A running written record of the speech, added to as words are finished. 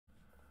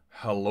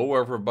Hello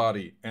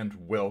everybody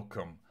and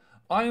welcome.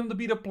 I am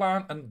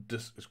THEBETAPLAN and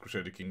this is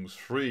Crusader Kings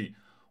 3.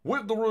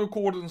 With the royal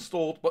court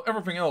installed but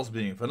everything else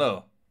being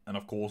vanilla. And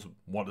of course,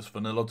 what is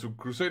vanilla to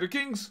Crusader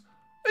Kings?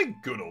 A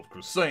good old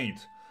crusade.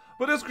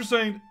 But this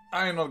crusade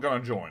I am not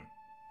gonna join.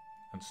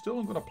 And still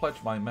I'm gonna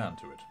pledge my man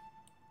to it.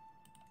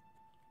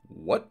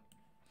 What?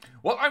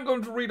 Well, I'm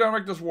going to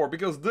redirect this war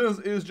because this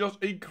is just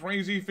a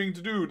crazy thing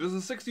to do. This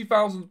is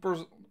 60,000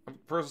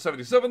 versus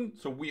 77,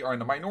 so we are in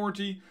the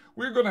minority.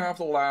 We're gonna have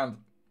to land.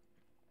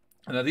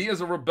 And that he is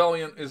a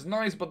rebellion is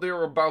nice, but they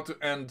are about to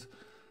end.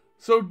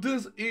 So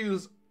this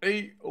is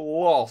a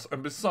loss.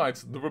 And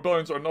besides, the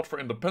rebellions are not for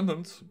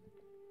independence.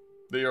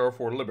 They are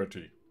for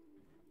liberty.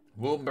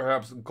 Will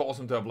perhaps cause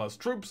him to have less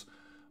troops,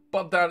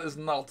 but that is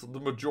not the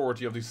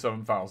majority of these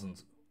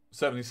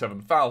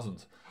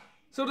 77,000.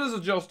 So this is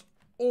just,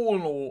 all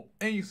in all,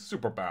 a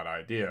super bad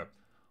idea.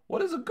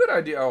 What is a good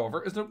idea,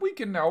 however, is that we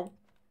can now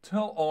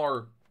tell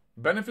our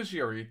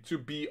beneficiary to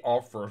be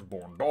our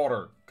firstborn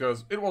daughter,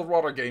 because it was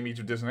rather gamey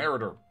to disinherit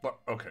her, but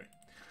okay.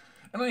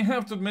 And I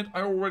have to admit,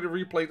 I already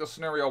replayed the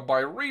scenario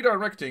by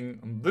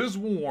redirecting this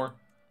war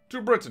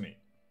to Brittany.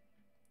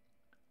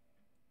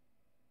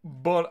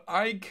 But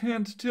I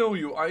can't tell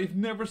you, I've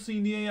never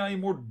seen the AI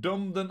more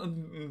dumb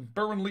than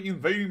apparently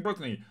invading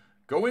Brittany.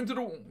 Go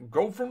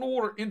from the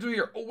water into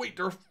here. Oh wait,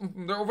 they're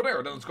over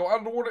there. Then let's go out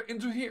of the water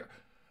into here.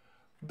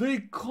 They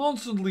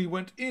constantly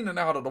went in and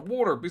out of the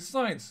water.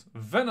 Besides,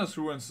 Venice,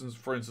 for instance,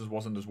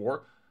 was in this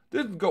war,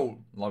 didn't go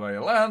by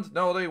land.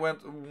 No, they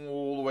went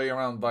all the way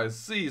around by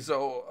sea.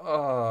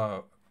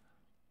 So,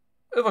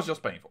 it was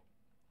just painful.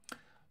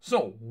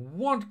 So,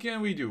 what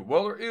can we do?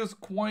 Well, there is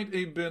quite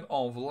a bit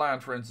of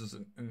land, for instance,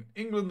 in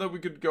England that we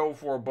could go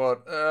for,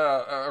 but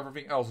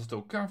everything else is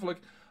still Catholic.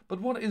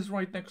 But what is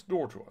right next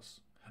door to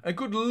us? And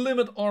could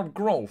limit our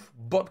growth,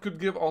 but could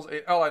give us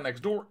an ally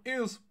next door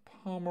is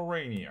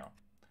Pomerania.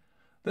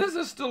 This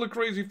is still a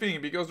crazy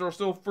thing, because there are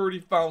still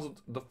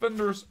 30,000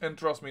 defenders, and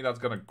trust me, that's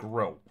gonna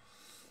grow.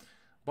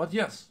 But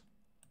yes,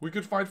 we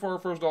could fight for our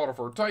first daughter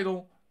for a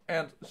title,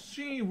 and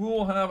she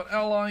will have an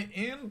ally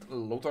in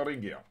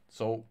Lotharingia.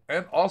 So,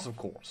 and us, of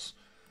course.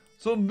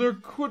 So there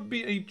could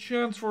be a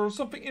chance for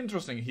something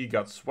interesting. He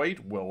got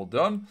swayed, well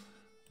done.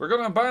 We're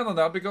gonna abandon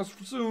that, because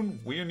soon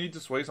we need to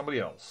sway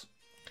somebody else.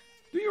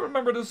 Do you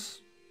remember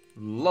this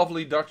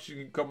lovely Dutch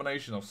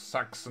combination of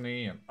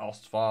Saxony and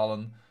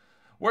Ostfalen?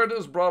 Where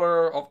this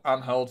brother of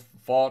Anhalt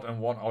fought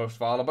and won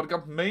Ostfalen, but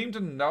got maimed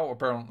and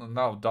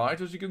now died,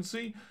 as you can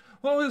see.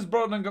 Well, his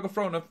brother then got the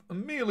throne and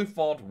immediately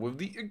fought with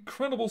the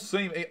incredible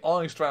same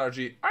AI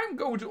strategy. I'm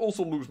going to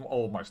also lose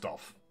all of my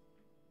stuff.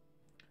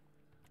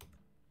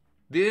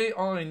 The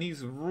AI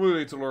needs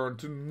really to learn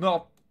to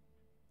not,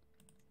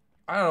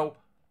 I don't know,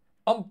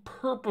 on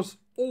purpose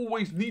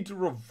always need to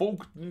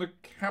revoke the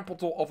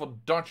capital of a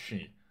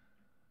duchy.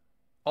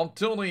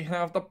 Until they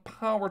have the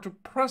power to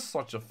press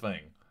such a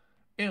thing.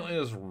 It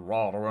is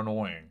rather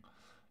annoying.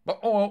 But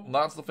oh well,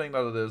 that's the thing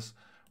that it is.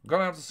 We're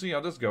gonna have to see how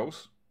this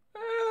goes.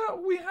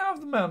 We have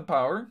the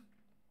manpower.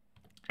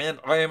 And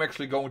I am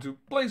actually going to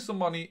place some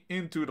money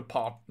into the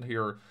pot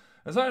here,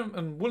 as I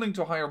am willing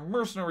to hire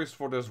mercenaries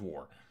for this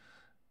war.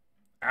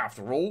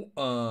 After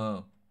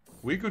all,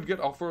 we could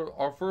get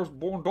our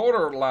firstborn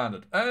daughter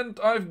landed. And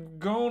I've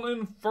gone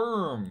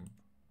infirm.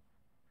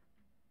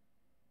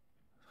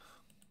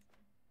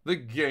 The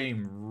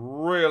game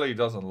really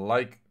doesn't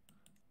like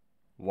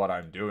what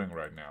I'm doing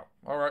right now.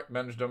 Alright,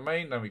 manage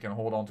domain, then we can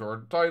hold on to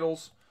our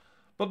titles.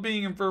 But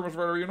being infirm is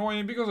very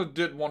annoying because I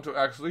did want to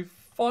actually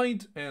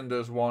fight in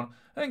this one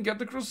and get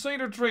the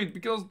Crusader trait,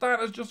 because that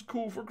is just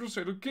cool for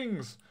Crusader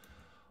Kings.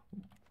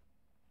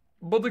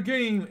 But the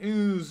game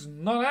is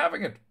not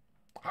having it.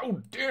 How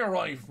dare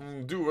I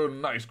do a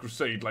nice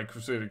crusade like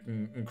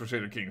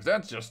Crusader Kings?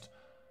 That's just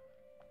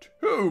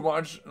too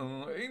much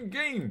in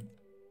game.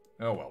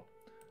 Oh well.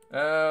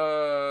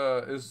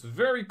 Is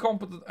very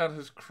competent at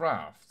his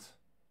craft.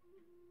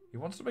 He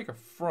wants to make a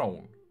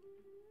throne.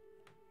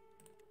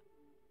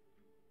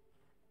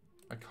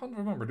 I can't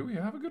remember. Do we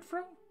have a good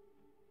throne?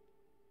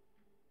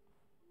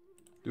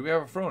 Do we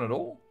have a throne at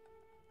all?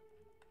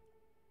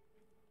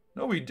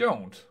 No, we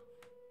don't.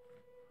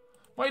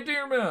 My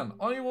dear man,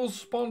 I will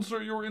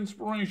sponsor your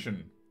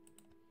inspiration.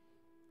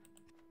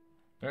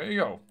 There you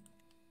go.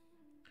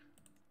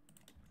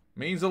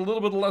 Means a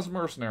little bit less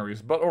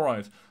mercenaries, but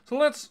alright. So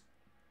let's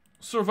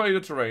survey the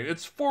terrain.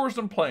 It's forest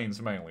and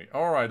plains mainly.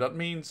 Alright, that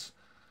means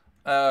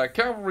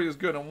cavalry is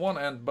good on one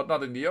end, but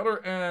not in the other.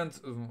 And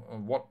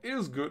what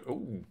is good...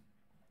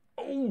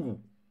 Oh,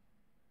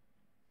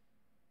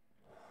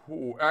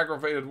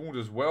 aggravated wound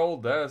as well.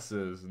 This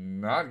is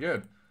not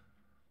good.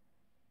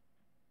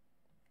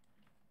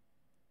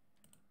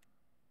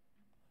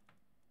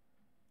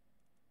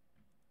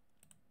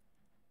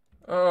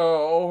 Oh,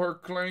 all her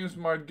claims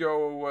might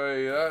go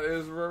away. That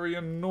is very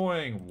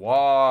annoying.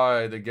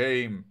 Why? The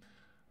game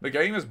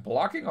is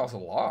blocking us a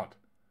lot.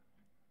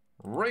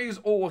 Raise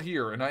all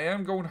here, and I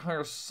am going to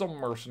hire some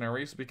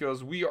mercenaries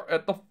because we are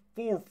at the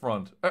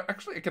forefront.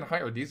 Actually, I can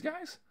hire these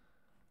guys?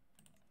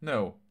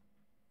 No.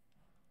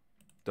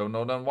 Don't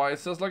know then why it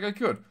says like I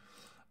could.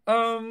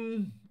 Yeah,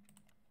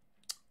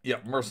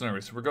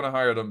 mercenaries. We're gonna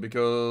hire them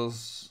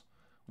because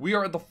we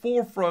are at the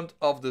forefront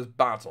of this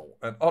battle,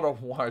 and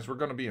otherwise we're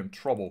gonna be in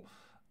trouble.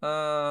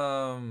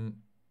 You're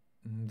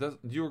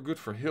good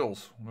for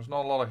hills. There's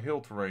not a lot of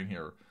hill terrain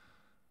here.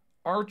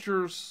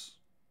 Archers.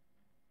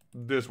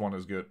 This one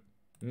is good.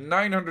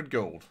 900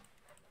 gold.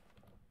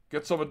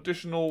 Get some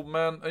additional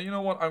men. And you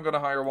know what? I'm gonna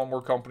hire one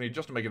more company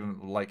just to make it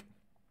like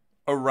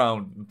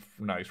around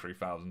nice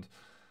 3,000.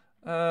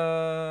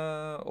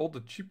 All the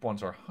cheap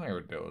ones are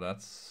hired though.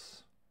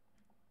 That's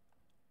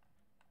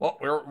well,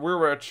 we're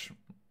rich.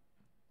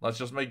 Let's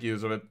just make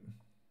use of it.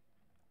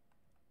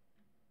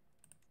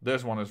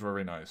 This one is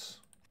very nice.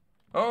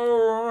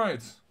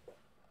 Alright.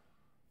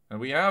 And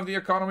we have the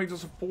economy to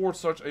support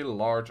such a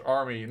large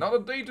army. Not a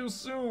day too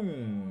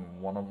soon.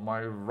 One of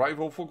my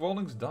rival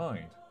Volkwollings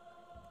died.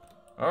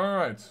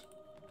 Alright.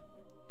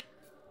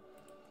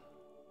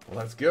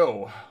 Let's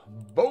go.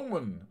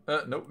 Bowman.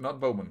 No, not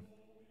Bowman.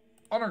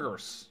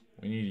 Onagers.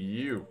 We need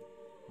you.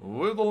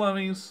 With the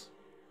levies.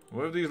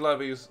 With these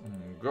levies.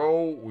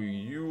 Go.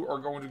 You are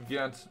going to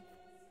get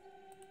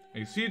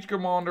a siege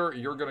commander.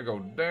 You're going to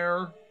go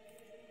there.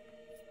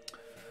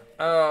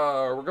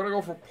 We're going to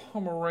go for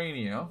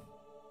Pomerania.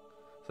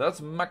 So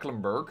that's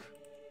Mecklenburg.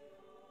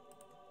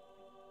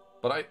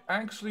 But I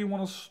actually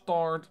want to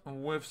start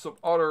with some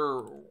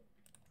other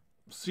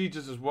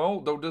sieges as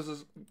well. Though this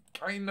is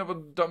kind of a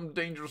dumb,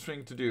 dangerous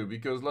thing to do.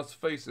 Because let's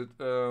face it,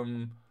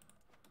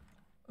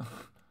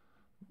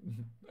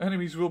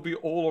 enemies will be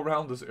all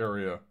around this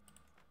area.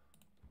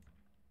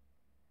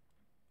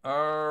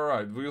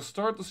 Alright, we'll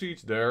start the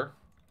siege there.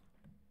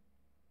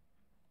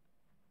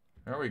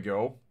 There we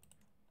go.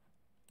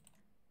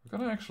 We're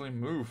gonna actually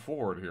move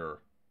forward here.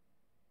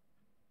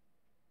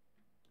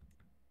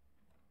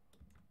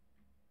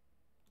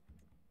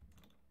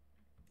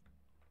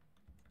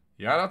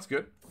 Yeah, that's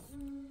good.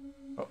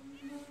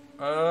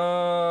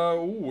 Oh.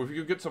 Ooh, if you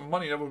could get some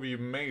money, that would be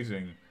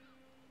amazing.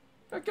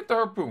 Yeah, get the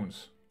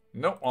harpoons.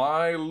 No,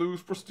 I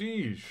lose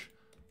prestige.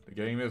 The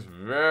game is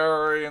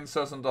very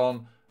insistent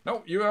on,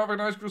 no, you have a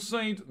nice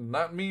crusade.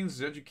 That means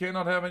that you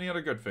cannot have any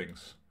other good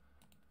things.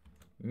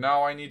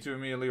 Now I need to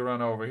immediately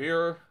run over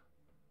here.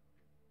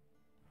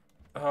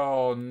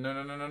 Oh, no,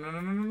 no, no, no, no,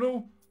 no, no,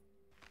 no.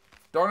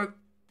 Darn it.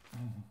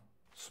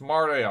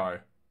 Smart AI.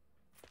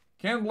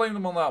 Can't blame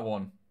them on that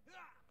one.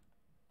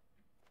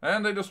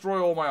 And they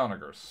destroy all my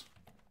onagers.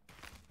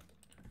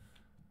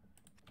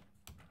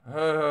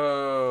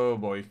 Oh,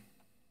 boy.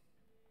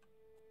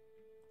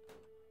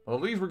 Well,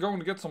 at least we're going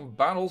to get some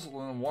battles,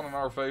 one in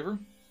our favor.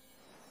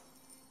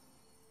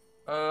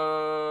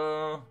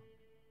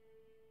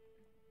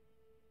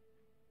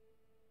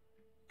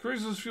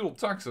 Increases fuel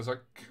taxes. I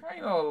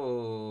kind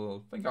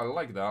of think I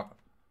like that.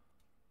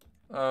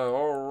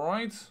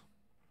 Alright.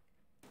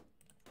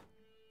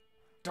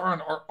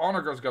 Darn, our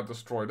onagers got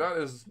destroyed. That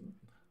is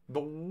the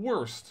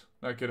worst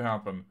that could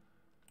happen.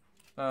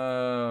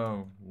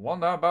 Won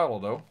that battle,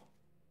 though.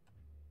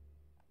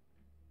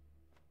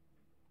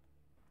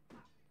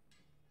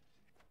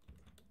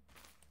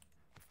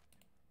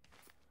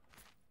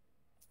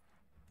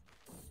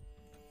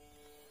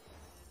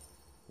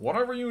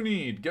 Whatever you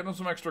need, get them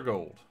some extra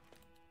gold.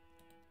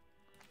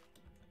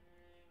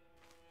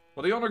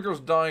 Well, the onagers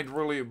died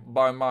really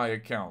by my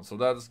account, so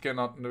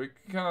we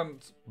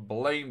cannot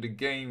blame the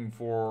game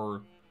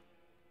for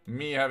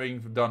me having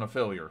done a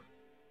failure.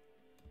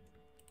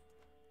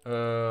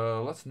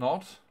 Let's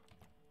not.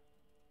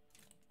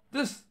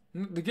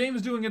 The game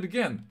is doing it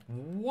again.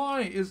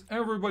 Why is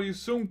everybody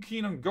so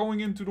keen on going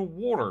into the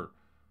water?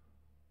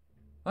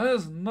 That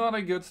is not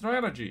a good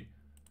strategy.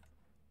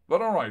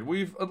 But alright,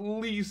 we've at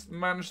least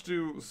managed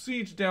to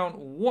siege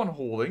down one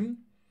holding.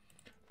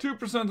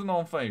 2% in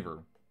our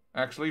favor.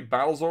 Actually,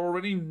 battles are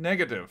already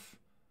negative.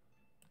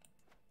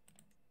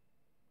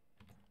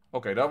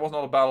 Okay, that was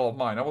not a battle of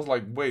mine. I was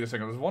like, wait a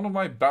second, is one of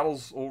my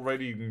battles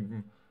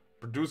already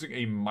producing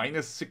a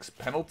 -6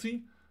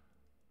 penalty?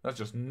 That's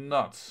just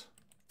nuts.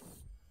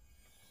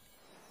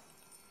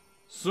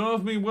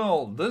 Serve me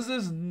well. This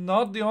is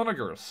not the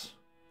onagers.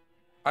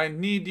 I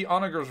need the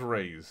onagers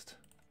raised.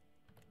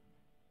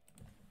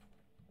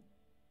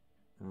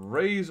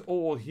 Raise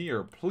all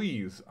here,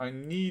 please. I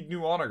need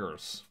new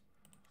onagers.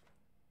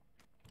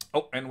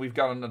 Oh, and we've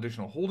got an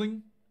additional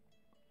holding.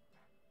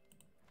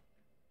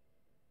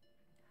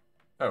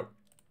 Oh.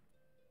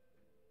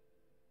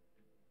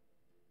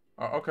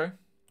 Okay.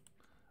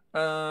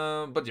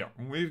 But yeah,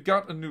 we've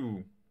got a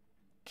new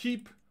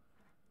keep.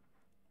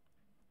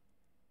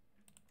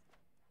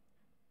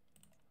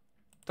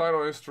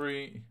 Title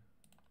history.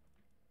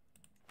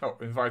 Oh,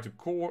 invite to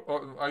core.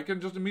 Oh, I can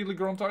just immediately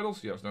grant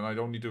titles? Yes, then I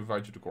don't need to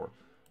invite you to core.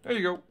 There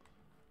you go.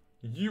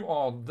 You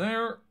are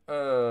there.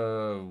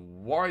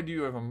 Why do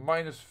you have a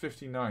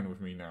 -59 with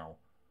me now?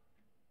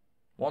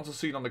 Wants a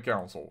seat on the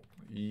council.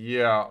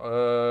 Yeah,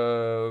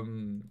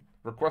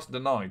 request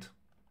denied.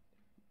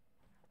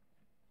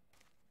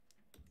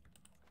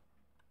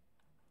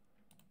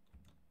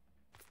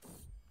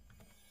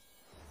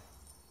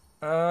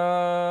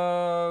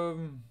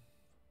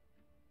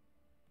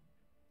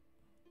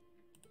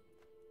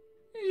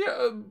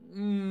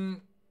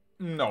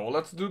 No,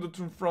 let's do the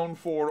throne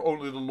for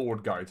only the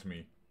Lord guides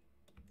me.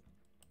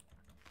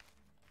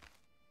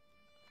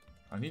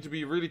 I need to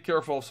be really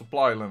careful of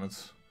supply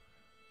limits.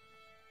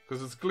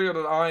 Because it's clear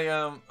that I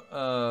am...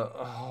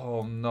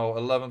 oh no,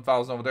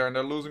 11,000 over there and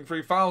they're losing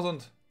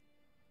 3,000.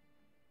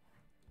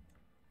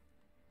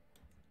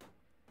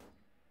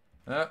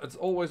 It's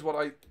always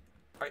what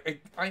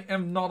I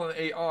am not an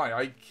AI.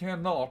 I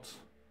cannot...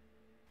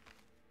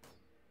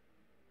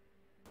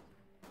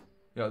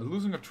 Yeah,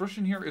 losing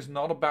attrition here is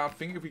not a bad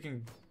thing if we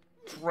can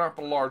trap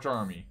a large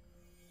army.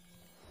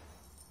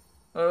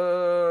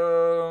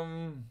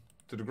 To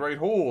the Great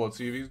Hall. Let's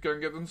see if he's gonna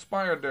get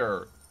inspired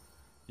there.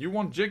 You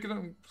want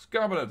Jacob's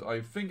cabinet. I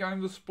think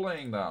I'm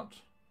displaying that.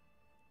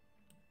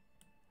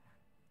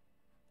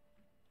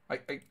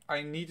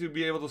 I need to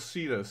be able to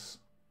see this.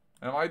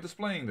 Am I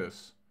displaying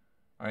this?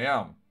 I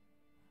am.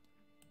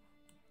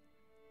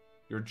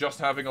 You're just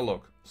having a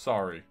look.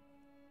 Sorry.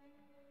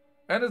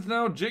 And it's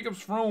now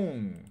Jacob's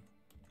throne.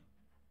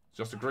 It's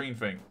just a green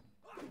thing.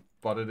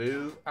 But it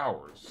is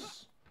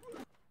ours.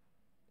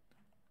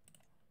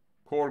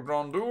 Court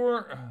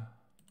Grandeur.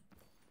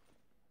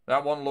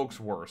 That one looks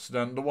worse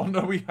than the one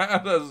that we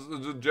had as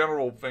a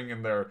general thing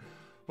in there.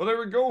 But there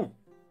we go.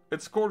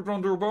 It's Court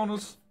Grandeur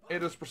bonus.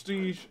 It is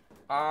prestige.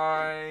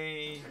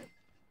 I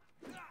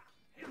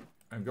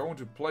am going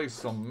to place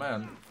some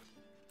men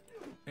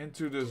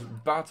into this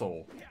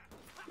battle.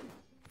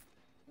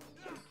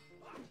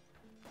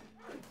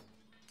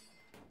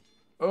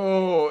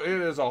 Oh,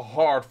 it is a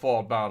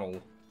hard-fought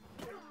battle.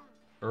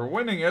 We're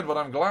winning it, but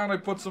I'm glad I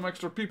put some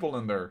extra people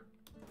in there.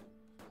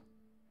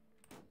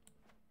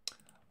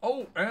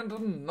 Oh, and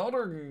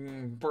another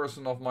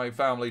person of my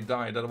family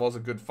died that was a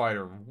good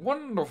fighter.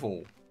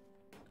 Wonderful.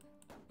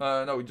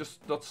 No, just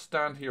let's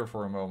stand here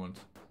for a moment.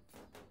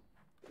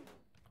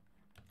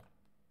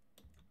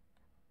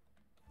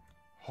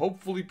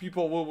 Hopefully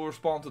people will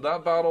respond to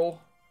that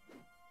battle.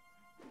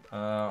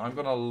 I'm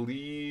gonna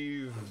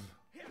leave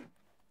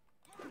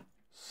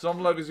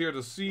some levies here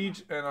to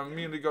siege, and I'm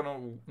immediately gonna...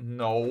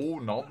 No,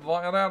 not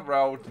via that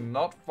route.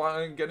 Not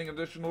via getting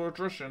additional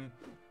attrition.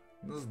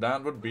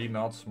 That would be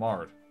not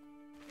smart.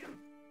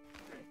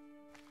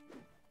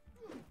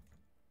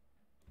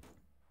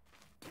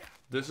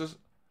 This is...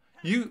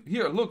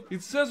 Here, look,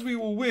 it says we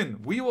will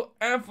win. We will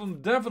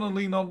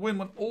definitely not win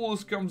when all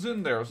this comes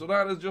in there. So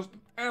that is just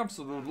an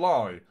absolute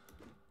lie.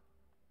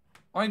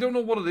 I don't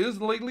know what it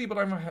is lately, but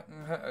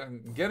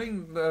I'm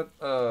getting that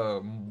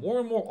more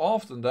and more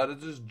often that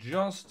it is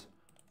just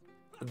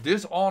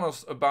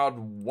dishonest about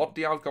what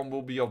the outcome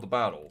will be of the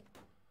battle.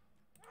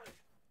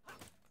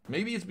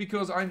 Maybe it's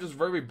because I'm just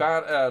very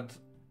bad at,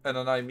 and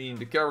then I mean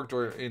the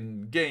character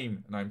in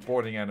game, and I'm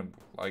pointing at him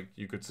like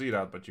you could see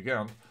that, but you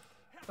can't.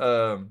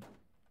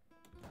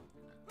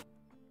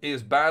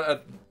 Is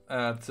bad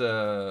at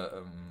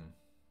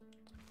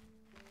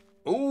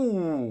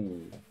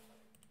ooh,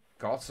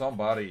 got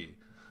somebody.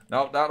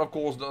 Now that of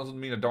course doesn't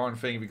mean a darn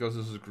thing because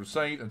this is a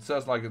crusade and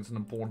says like it's an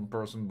important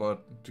person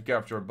but to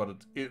capture, but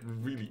it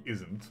really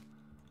isn't.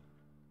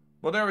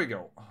 But there we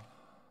go.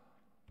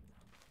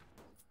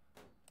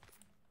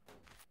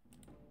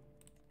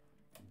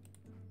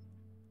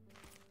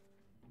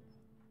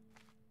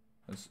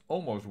 It's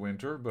almost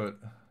winter, but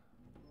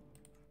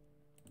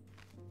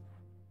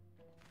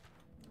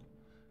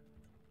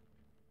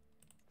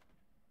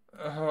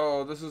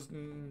oh, this is...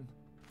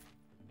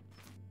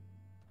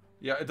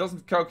 Yeah, it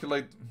doesn't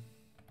calculate...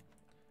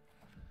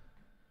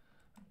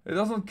 It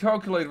doesn't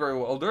calculate very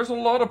well. There's a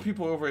lot of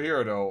people over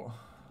here, though.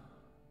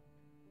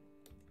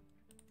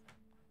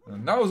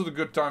 And now is a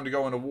good time to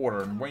go in the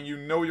water, and when you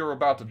know you're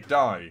about to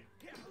die.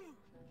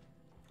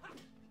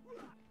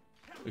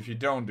 If you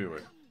don't do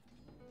it.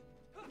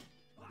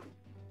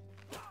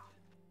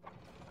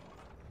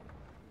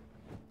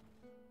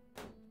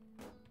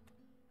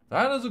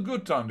 That is a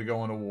good time to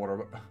go in the water,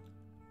 but...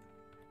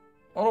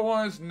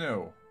 Otherwise,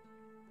 no.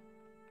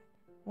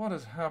 What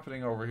is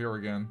happening over here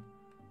again?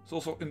 It's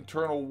also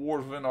internal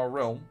wars within our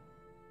realm.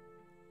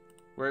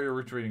 Where are you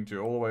retreating to?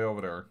 All the way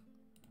over there.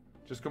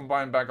 Just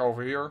combine back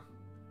over here.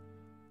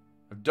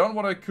 I've done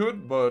what I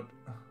could, but...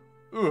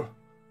 Ugh.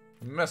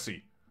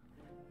 Messy.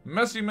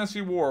 Messy,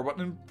 messy war. But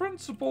in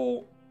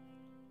principle...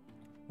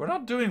 We're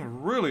not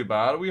doing really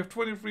bad. We have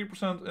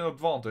 23% in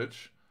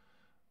advantage.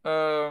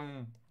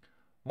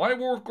 My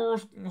war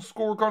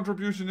score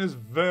contribution is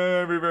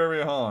very,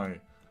 very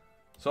high.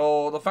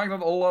 So the fact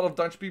that a lot of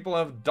Dutch people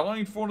have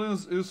died for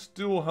this is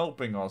still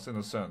helping us in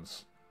a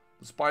sense.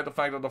 Despite the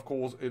fact that of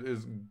course it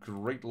is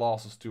great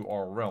losses to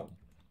our realm.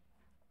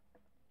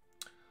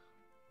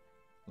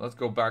 Let's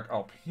go back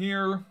up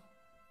here.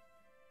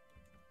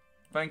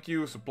 Thank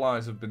you,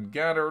 supplies have been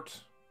gathered.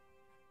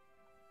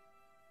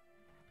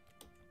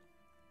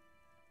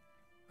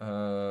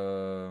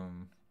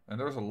 And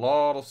there's a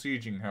lot of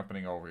sieging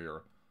happening over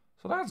here.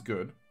 So that's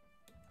good.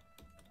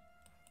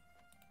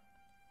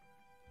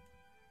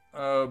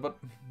 But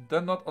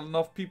then not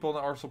enough people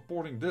are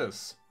supporting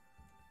this.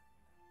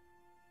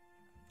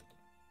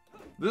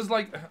 This is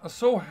like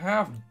so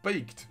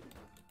half-baked.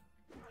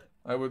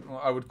 I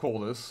would call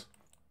this.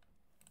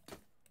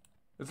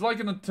 It's like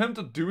an attempt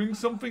at doing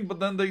something, but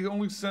then they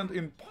only send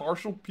in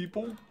partial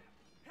people.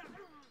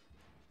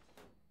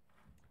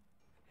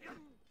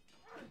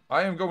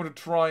 I am going to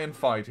try and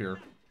fight here.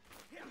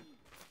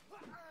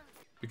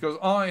 Because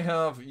I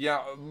have,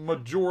 yeah,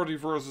 majority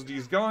versus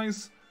these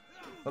guys.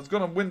 That's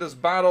gonna win this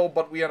battle,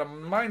 but we had a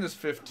minus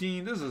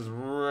 15. This is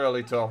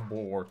really tough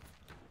board.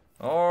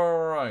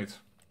 Alright.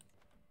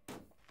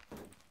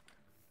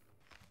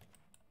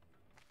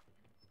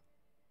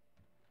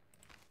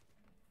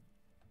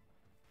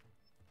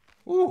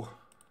 Ooh.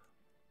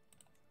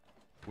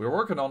 We're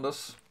working on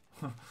this.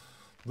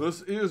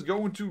 This is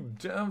going to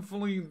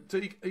definitely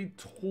take a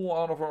toll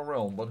out of our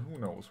realm, but who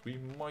knows? We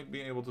might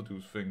be able to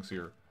do things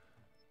here.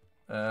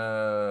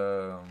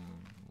 A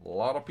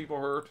lot of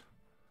people hurt.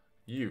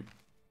 You.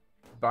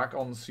 Back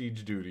on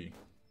siege duty.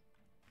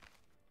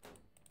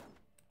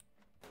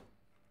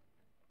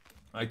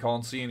 I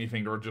can't see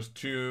anything. There are just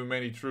too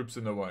many troops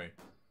in the way.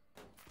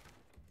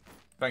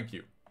 Thank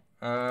you.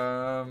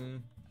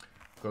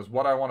 Because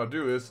what I want to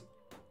do is...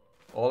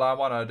 All I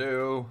want to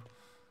do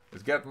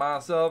is get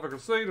myself a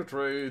Crusader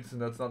trait.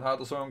 And that's not how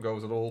the song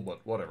goes at all,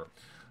 but whatever.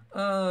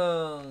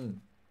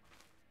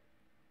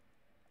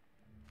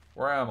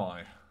 Where am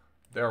I?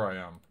 There I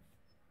am.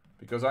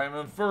 Because I am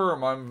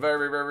infirm, I'm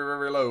very, very,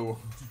 very low.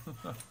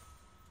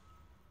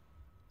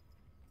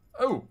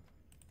 Oh!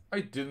 I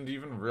didn't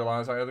even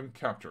realize I had him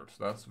captured.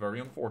 That's very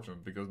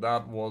unfortunate, because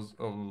that was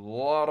a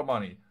lot of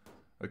money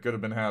that could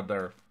have been had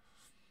there.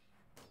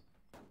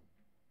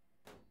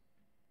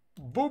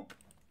 Boop!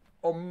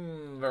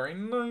 Very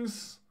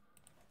nice.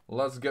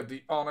 Let's get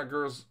the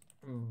onagers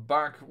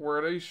back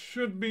where they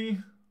should be.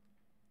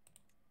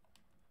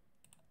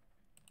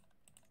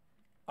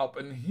 Up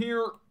in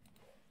here.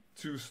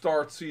 To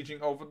start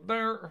sieging over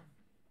there.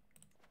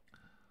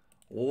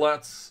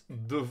 Let's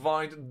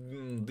divide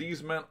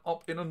these men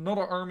up in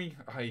another army.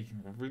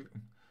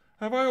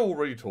 Have I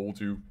already told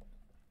you?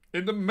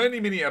 In the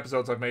many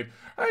episodes I've made,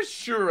 I'm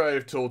sure I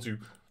have told you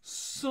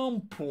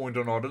some point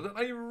or another that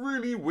I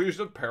really wish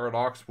that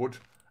Paradox would,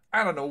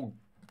 I don't know,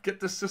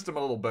 get this system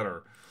a little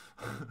better.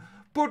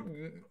 Put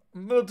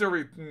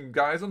military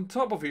guys on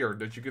top of here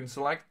that you can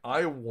select.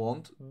 I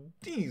want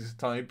these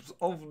types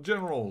of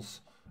generals.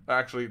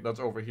 Actually, that's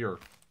over here.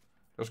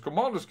 There's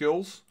commander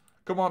skills,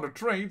 commander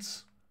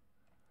traits.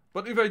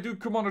 But if I do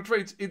commander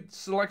traits, it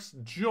selects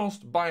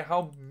just by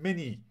how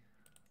many.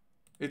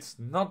 It's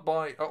not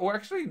by... Oh,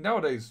 actually,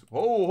 nowadays...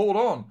 Oh, hold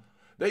on.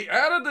 They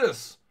added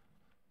this.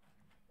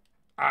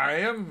 I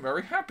am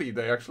very happy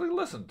they actually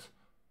listened.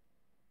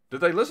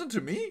 Did they listen to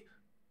me?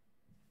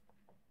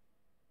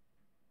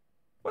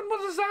 When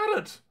was this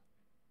added?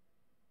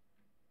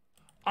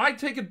 I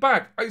take it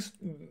back.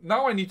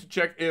 Now I need to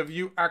check if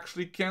you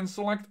actually can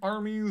select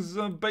armies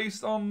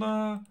based on...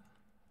 that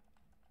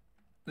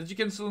you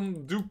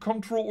can do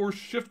control or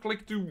shift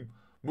click to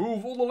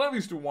move all the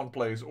levies to one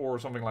place or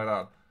something like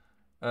that.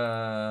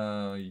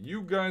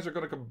 You guys are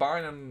going to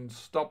combine and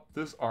stop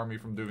this army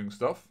from doing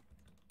stuff.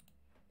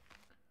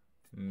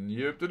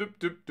 Yep,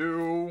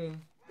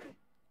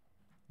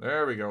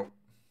 there we go.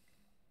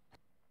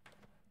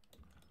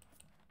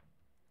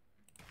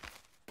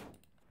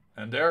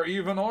 And there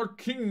even our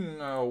king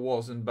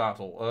was in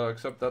battle,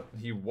 except that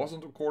he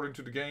wasn't according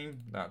to the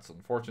game. That's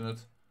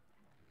unfortunate.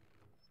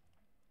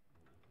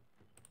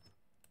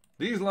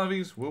 These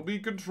levies will be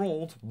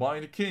controlled by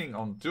the king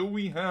until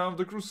we have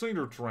the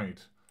Crusader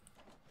trait.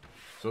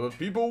 So that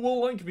people will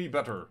like me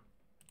better.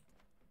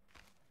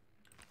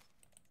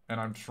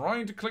 And I'm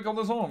trying to click on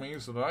this army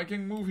so that I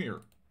can move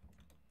here.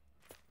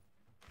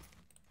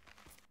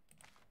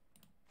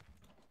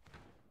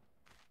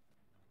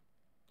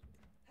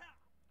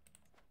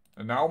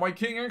 And now my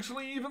king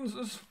actually even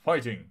is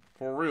fighting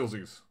for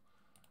realsies.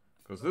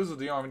 Because this is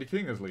the army the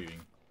king is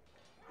leading.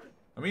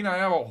 I mean, I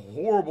have a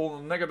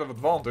horrible negative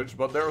advantage,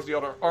 but there's the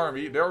other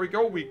army. There we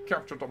go, we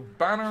captured a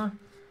banner.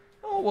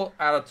 Oh, we'll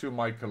add it to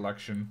my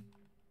collection.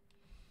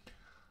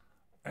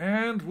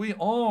 And we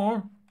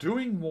are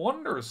doing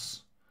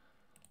wonders.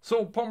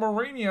 So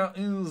Pomerania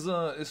is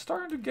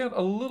starting to get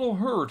a little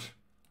hurt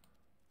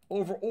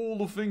over all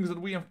the things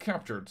that we have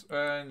captured.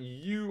 And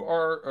you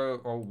are...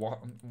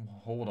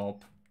 hold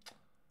up.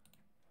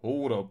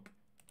 Hold up.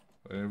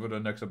 For the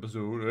next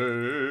episode.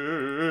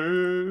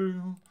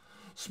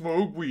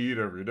 Smoke weed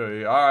every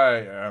day. I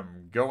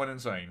am going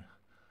insane.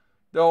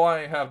 Though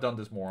I have done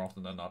this more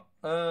often than not.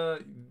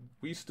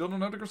 We still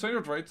don't have the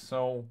Crusader trait,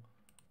 so...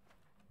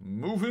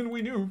 Move in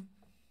we knew.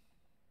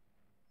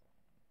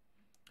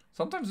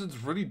 Sometimes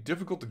it's really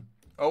difficult to...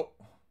 Oh.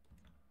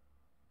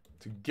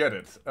 To get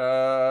it.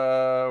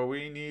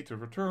 We need to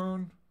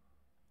return.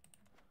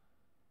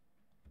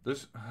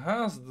 This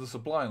has the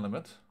supply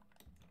limit.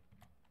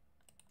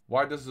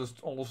 Why does this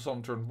all of a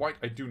sudden turn white?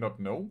 I do not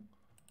know.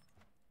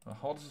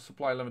 How does the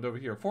supply limit over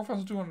here?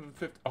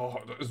 4,250. Oh,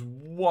 that is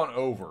one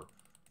over.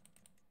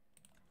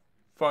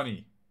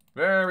 Funny.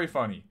 Very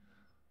funny.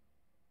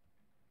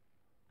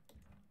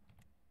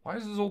 Why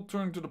is this all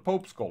turned to the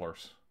Pope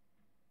scholars?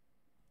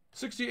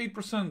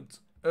 68%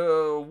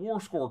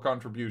 war score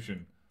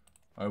contribution.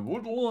 I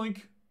would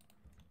like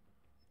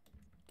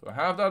to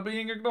have that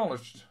being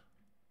acknowledged.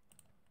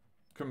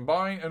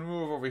 Combine and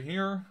move over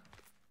here.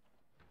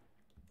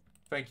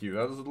 Thank you.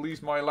 That is at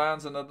least my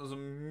lands, and that is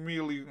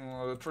immediately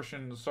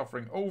attrition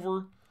suffering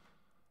over.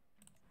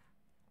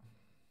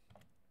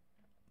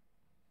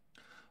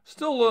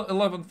 Still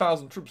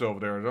 11,000 troops over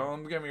there.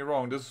 Don't get me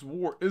wrong. This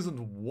war isn't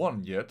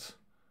won yet.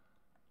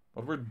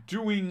 But we're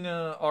doing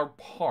our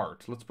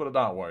part. Let's put it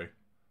that way.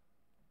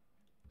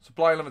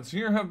 Supply limits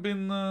here have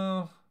been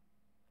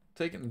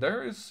taken.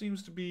 There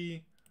seems to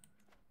be...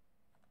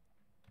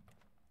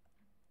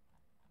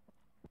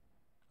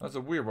 That's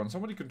a weird one.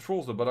 Somebody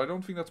controls it, but I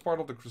don't think that's part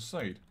of the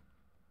Crusade.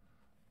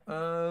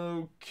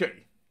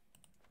 Okay.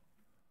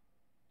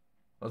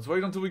 Let's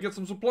wait until we get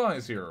some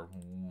supplies here.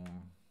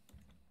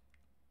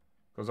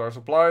 Because our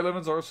supply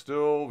limits are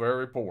still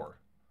very poor.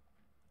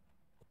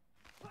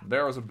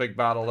 There is a big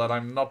battle that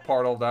I'm not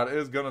part of that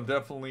is gonna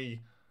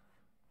definitely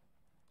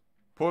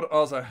put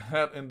us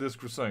ahead in this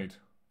crusade.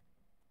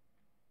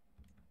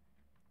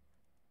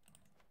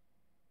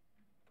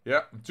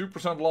 Yeah,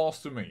 2%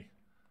 loss to me.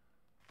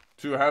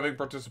 To having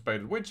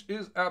participated, which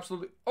is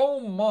absolutely... Oh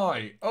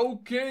my!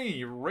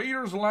 Okay,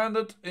 Raiders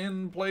landed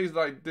in a place that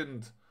I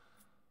didn't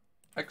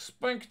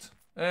expect.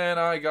 And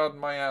I got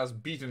my ass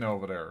beaten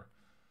over there.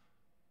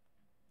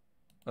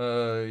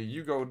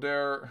 You go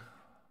there.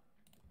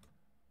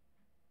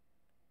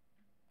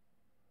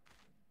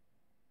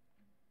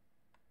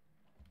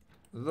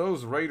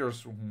 Those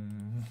Raiders...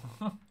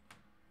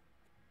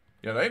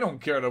 yeah, they don't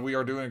care that we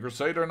are doing a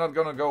crusade. They're not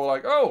gonna go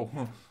like,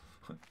 oh,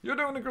 you're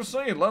doing a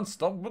crusade, let's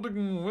stop with the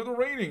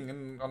raiding.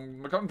 And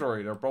on the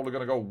contrary, they're probably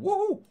gonna go,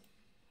 woohoo!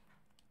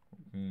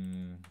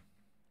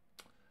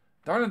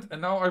 Darn it,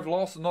 and now I've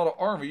lost another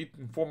army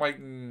for my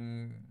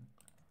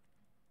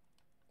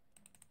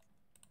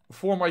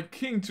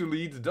king to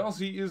lead. Thus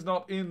he is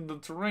not in the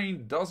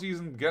terrain, thus he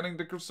isn't getting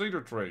the Crusader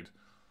trade.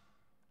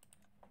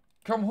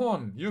 Come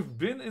on, you've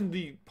been in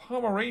the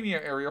Pomerania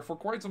area for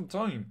quite some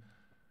time.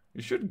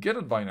 You should get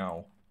it by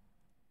now.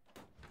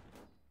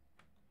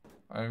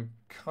 I'm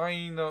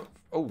kind of...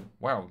 Oh,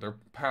 wow, they're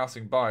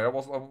passing by. I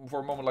was for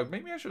a moment like,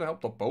 maybe I should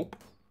help the Pope.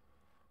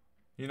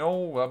 You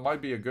know, that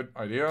might be a good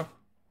idea.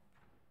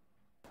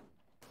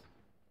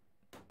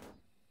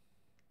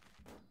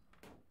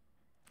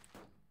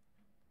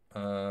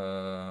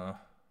 Uh...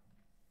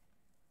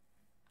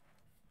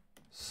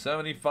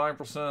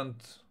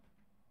 75%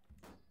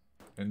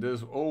 in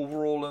this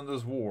overall in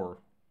this war.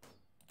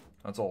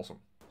 That's awesome.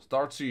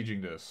 Start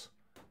sieging this.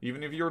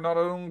 Even if you're not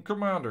a own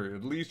commander,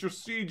 at least you're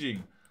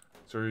sieging.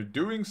 So you're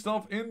doing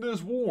stuff in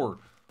this war.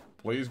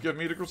 Please give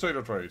me the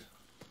Crusader trade.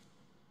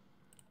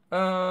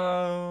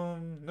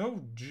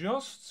 No,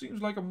 just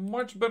seems like a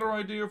much better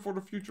idea for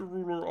the future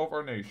ruler of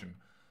our nation.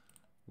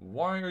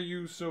 Why are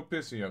you so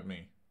pissy at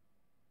me?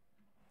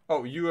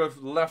 Oh, you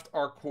have left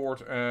our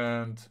court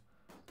and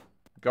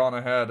gone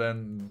ahead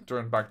and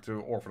turned back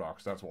to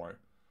Orthodox, that's why.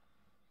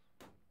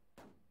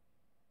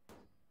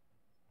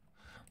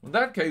 In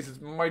that case,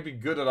 it might be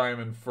good that I am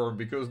infirm,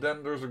 because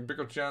then there's a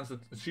bigger chance that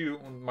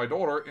my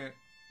daughter,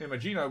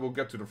 Imagina, will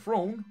get to the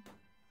throne.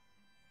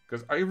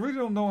 Because I really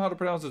don't know how to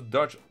pronounce it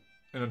Dutch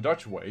in a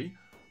Dutch way.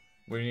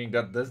 Meaning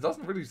that this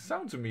doesn't really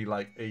sound to me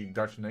like a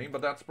Dutch name,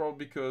 but that's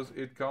probably because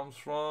it comes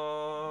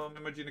from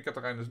Imagina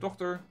Catharina's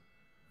daughter.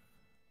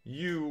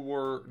 You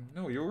were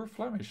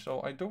Flemish,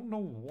 so I don't know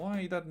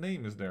why that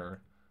name is there.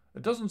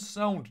 It doesn't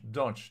sound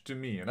Dutch to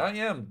me, and I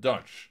am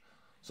Dutch.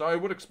 So I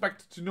would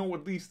expect to know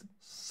at least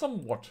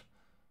somewhat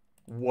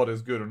what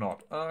is good or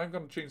not. I'm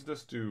going to change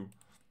this to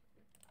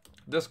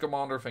this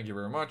commander. Thank you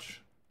very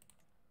much.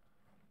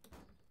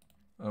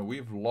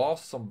 We've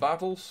lost some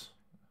battles.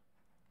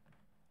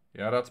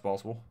 Yeah, that's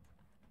possible.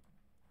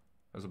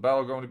 There's a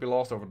battle going to be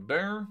lost over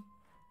there.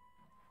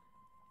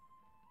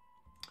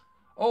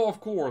 Oh,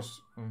 of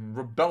course.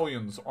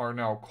 Rebellions are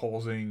now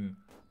causing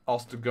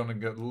us to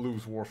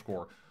lose war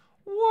score.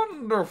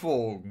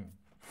 Wonderful!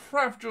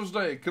 Fraptious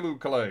day,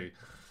 Calais.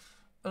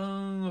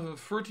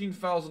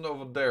 13,000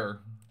 over there.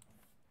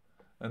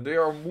 And they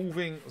are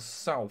moving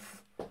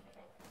south.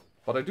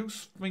 But I do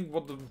think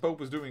what the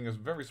Pope is doing is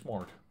very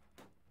smart.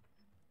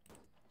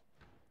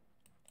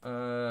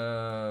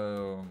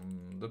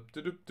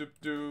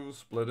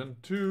 Split in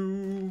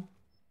two.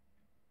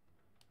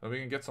 So we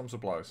can get some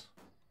supplies.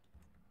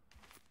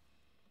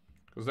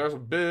 Because there's a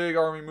big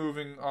army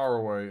moving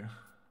our way.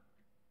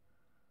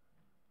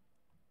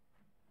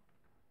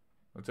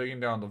 We're taking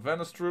down the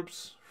Venice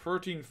troops.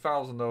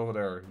 13,000 over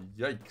there.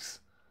 Yikes.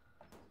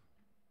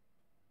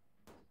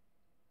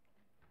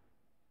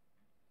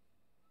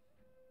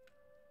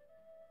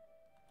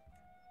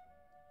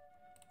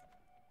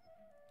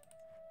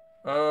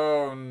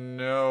 Oh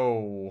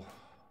no.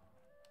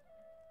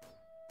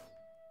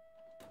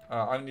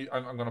 I'm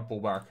gonna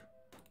pull back.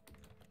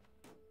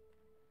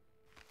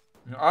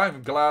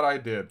 I'm glad I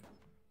did.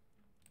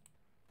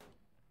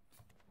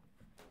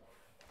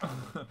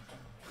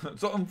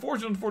 So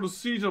unfortunate for the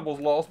siege that was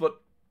lost,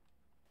 but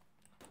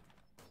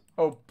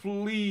oh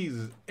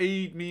please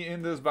aid me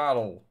in this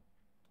battle.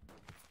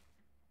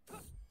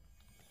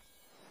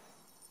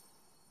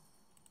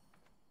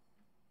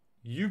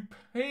 You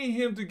pay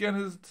him to get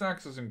his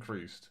taxes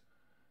increased.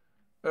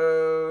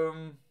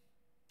 I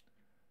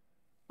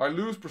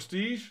lose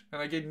prestige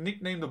and I get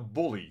nicknamed a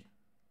bully.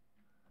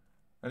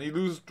 And he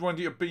loses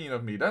 20 opinion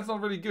of me. That's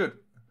not really good.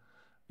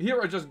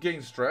 Here I just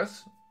gain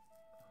stress.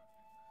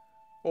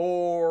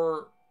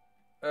 Or...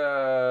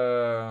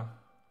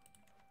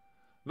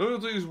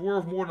 loyalty is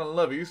worth more than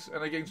levies.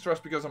 And I gain stress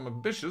because I'm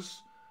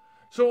ambitious.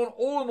 So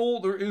all in all,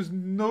 there is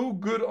no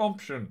good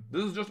option.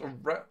 This is just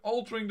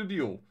altering the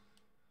deal.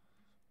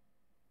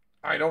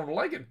 I don't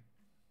like it.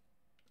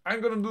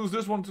 I'm gonna lose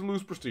this one to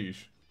lose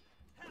prestige.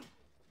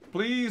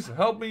 Please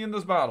help me in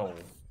this battle.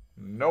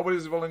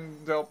 Nobody's willing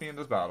to help me in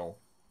this battle.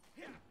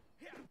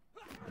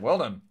 Well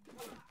then.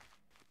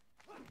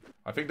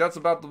 I think that's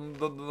about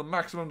the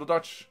maximum the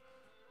Dutch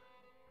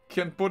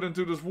can put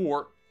into this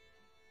war.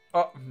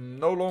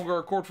 No longer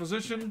a court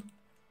physician.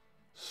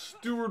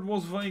 Steward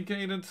was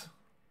vacated.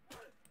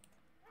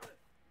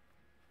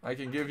 I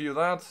can give you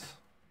that.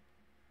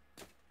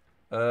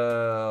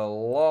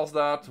 Lost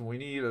that. We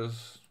need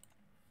is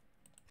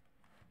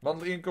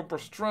monthly income per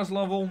stress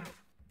level.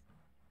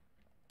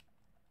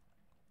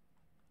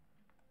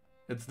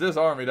 It's this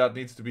army that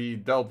needs to be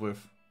dealt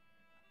with.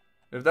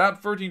 If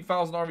that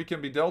 13,000 army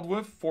can be dealt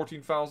with,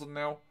 14,000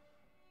 now,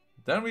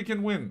 then we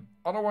can win.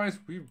 Otherwise,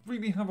 we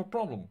really have a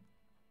problem.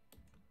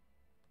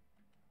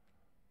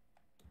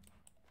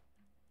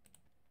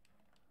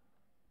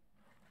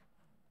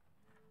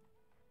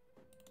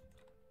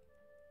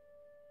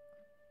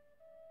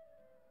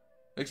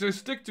 If they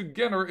stick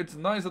together, it's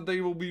nice that they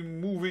will be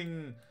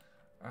moving...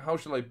 How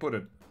shall I put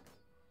it?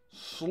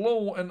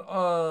 Slow and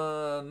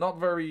not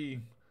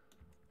very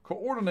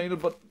coordinated,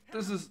 but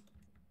this is...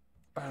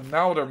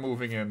 now they're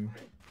moving in.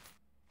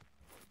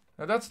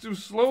 Now that's too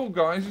slow,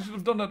 guys. You should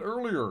have done that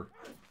earlier.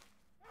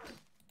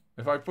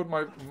 If I put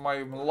my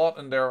lot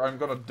in there, I'm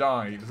gonna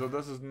die. So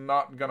this is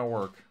not gonna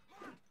work.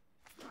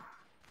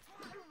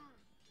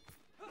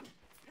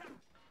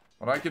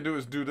 What I can do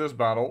is do this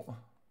battle.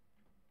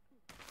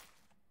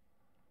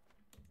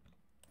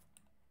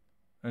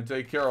 And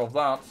take care of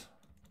that.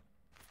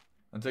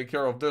 And take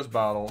care of this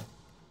battle.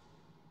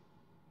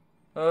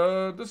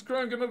 This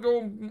crime cannot go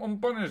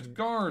unpunished.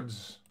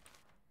 Guards.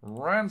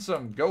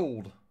 Ransom.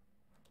 Gold.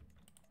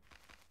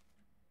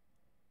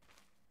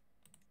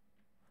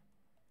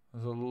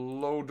 There's a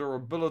low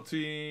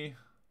durability.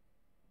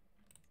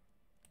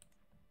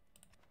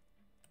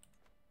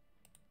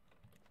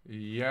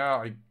 Yeah,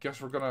 I guess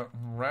we're gonna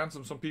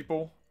ransom some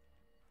people.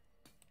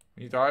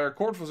 We need to hire a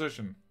court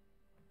physician.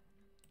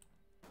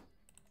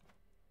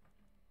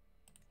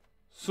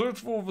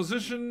 Search for a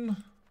physician.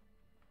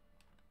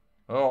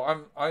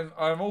 Oh,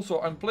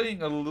 I'm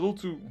playing a little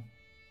too...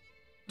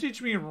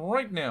 Teach me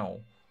right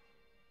now.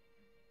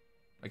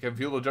 I can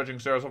feel the judging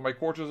stares of my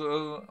courtiers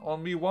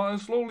on me while I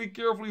slowly,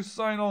 carefully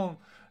sign on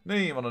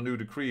name on a new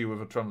decree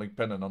with a trembling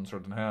pen and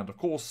uncertain hand. Of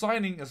course,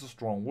 signing is a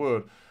strong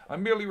word.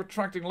 I'm merely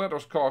retracting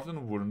letters carved in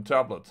a wooden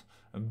tablet,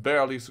 and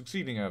barely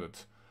succeeding at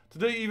it.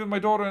 Today, even my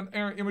daughter and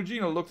heir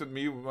Imogena looked at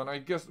me when I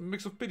guessed a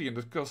mix of pity and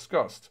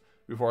disgust.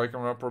 Before I can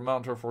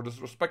reprimand her for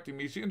disrespecting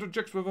me, she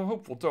interjects with a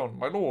hopeful tone.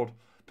 My lord,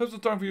 perhaps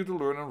it's time for you to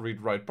learn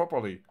and write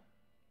properly.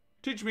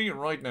 Teach me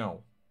right now.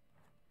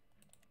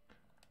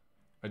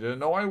 I didn't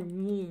know I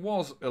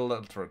was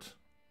illiterate.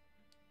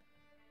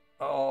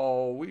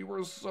 Oh, we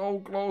were so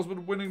close with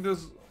winning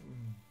this.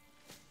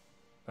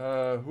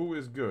 Who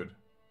is good?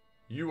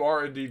 You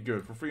are indeed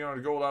good. For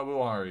 300 gold I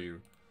will hire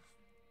you.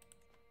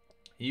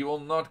 He will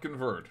not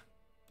convert.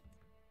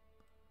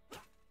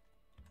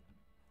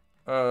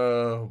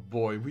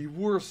 Boy, we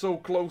were so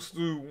close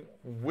to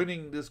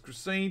winning this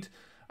crusade.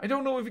 I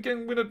don't know if we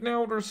can win it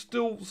now. There's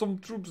still some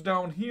troops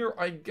down here.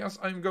 I guess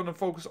I'm gonna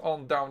focus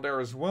on down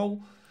there as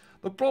well.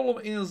 The problem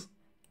is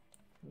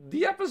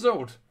the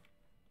episode.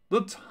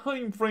 The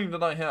time frame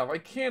that I have. I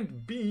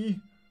can't be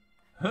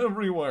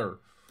everywhere.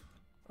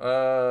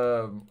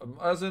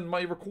 As in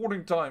my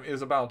recording time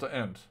is about to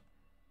end.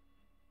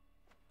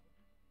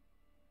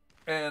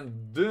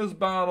 And this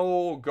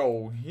battle,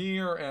 go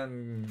here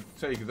and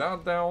take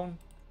that down.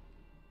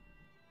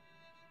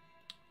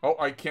 Oh,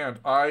 I can't.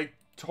 I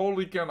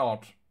totally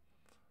cannot.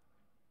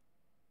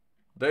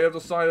 They have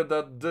decided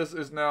that this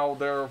is now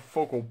their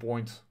focal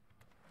point.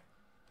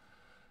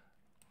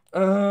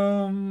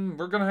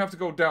 We're gonna have to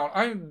go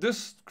down.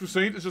 This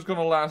crusade is just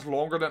gonna last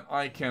longer than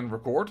I can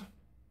record.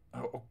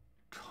 Oh,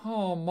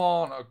 come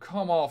on,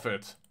 come off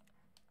it.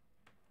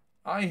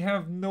 I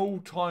have no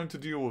time to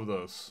deal with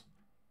this.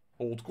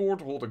 Hold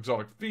court, hold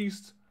exotic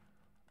feast.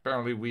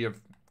 Apparently we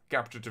have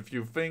captured a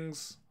few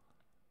things.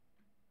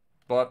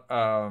 But,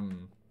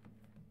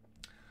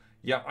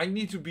 yeah, I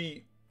need to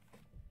be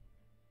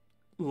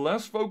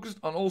less focused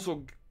on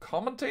also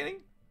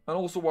commentating. And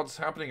also what's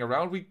happening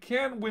around. We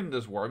can win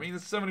this war. I mean,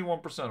 it's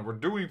 71%. We're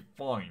doing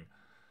fine.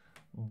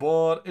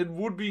 But it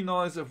would be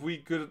nice if we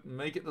could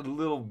make it a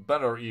little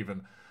better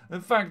even.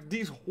 In fact,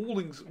 these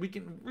holdings, we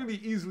can really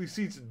easily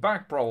siege it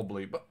back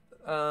probably. But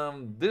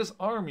this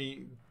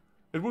army,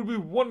 it would be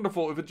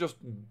wonderful if it just,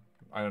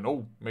 I don't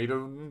know, made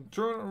a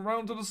turn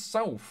around to the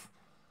south.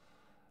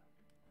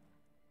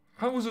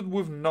 How is it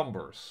with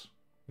numbers?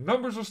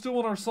 Numbers are still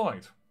on our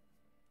side.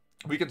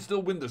 We can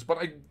still win this, but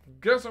I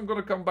guess I'm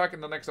gonna come back in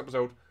the next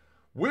episode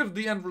with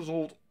the end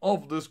result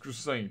of this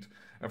crusade.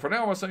 And for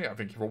now I say, I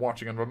thank you for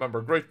watching, and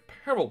remember, great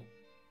peril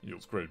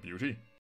yields great beauty.